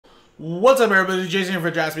What's up, everybody? Jason here for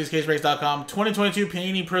JaspysCaseBreaks.com. 2022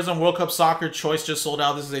 Panini Prizm World Cup Soccer Choice just sold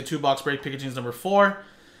out. This is a 2-box break. Pickachene's number 4.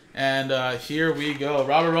 And here we go.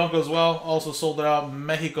 Robert Ronco as well. Also sold it out.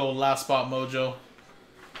 Mexico Last Spot Mojo.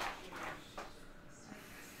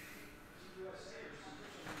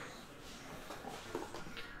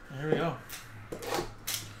 Here we go.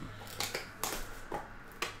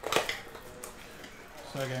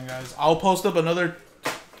 So again, guys, I'll post up another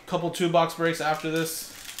couple 2-box breaks after this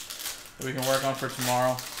that we can work on for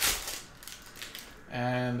tomorrow.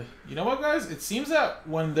 And you know what, guys? It seems that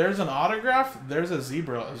when there's an autograph, there's a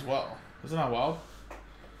zebra as well. Isn't that wild?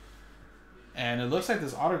 And it looks like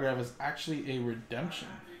this autograph is actually a redemption.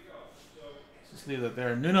 Let's leave that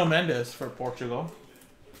there. Nuno Mendes for Portugal.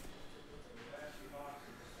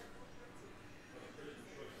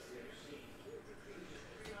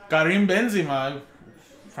 Karim Benzema.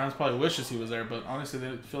 France probably wishes he was there, but honestly,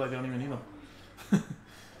 they feel like they don't even need him.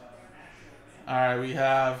 Alright, we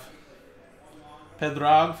have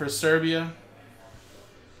Pedrag for Serbia.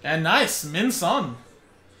 And nice, Min Sun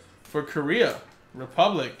for Korea.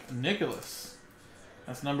 Republic, Nicholas.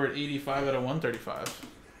 That's numbered 85 out of 135.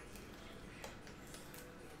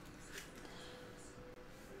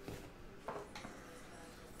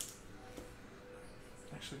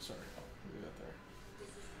 Actually, sorry. Leave that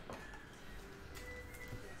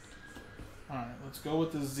there. Alright, let's go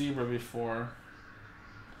with the zebra before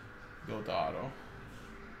we go with the auto.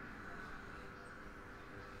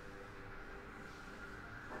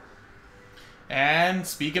 And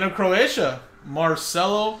speaking of Croatia,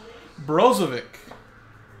 Marcelo Brozovic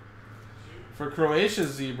for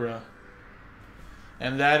Croatia's zebra.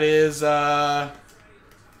 And that is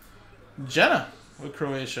Jenna with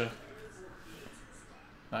Croatia.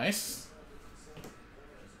 Nice.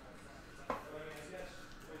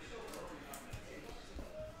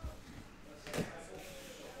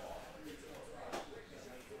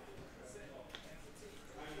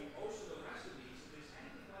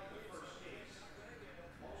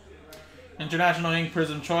 International Ink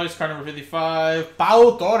Prizm Choice, card number 55,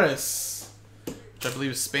 Pau Torres, which I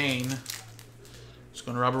believe is Spain. Just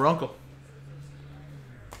going to Robert Ronco.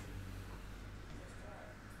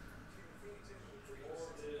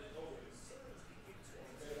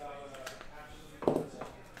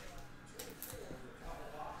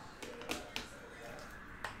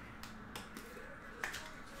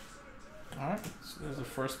 Alright, so there's the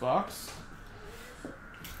first box.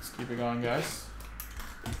 Let's keep it going, guys.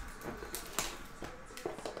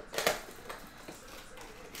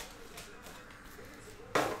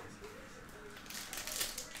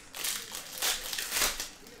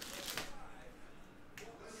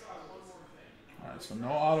 So no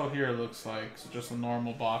auto here, it looks like. So just a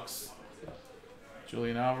normal box.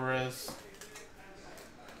 Julian Alvarez.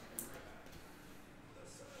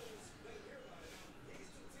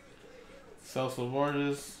 Celso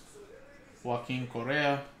Borges. Joaquin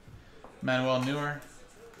Correa. Manuel Neuer.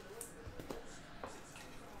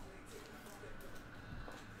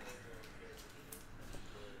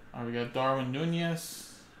 We got Darwin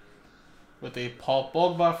Nunez with a Paul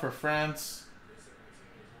Pogba for France.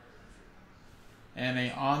 And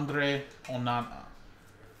a Andre Onana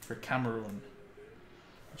for Cameroon,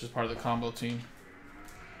 which is part of the combo team.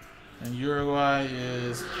 And Uruguay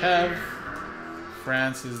is Kev.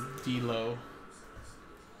 France is D'Lo.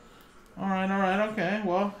 Alright, okay.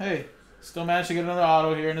 Well, hey, still managed to get another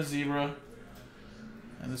auto here in a zebra.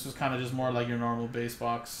 And this was kind of just more like your normal base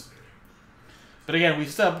box. But again, we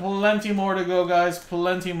still have plenty more to go, guys.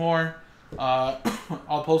 Plenty more.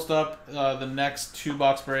 I'll post up the next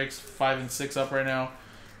 2-box breaks, 5 and 6 up right now.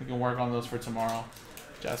 We can work on those for tomorrow.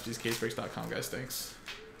 JaspysCaseBreaks.com, guys. Thanks.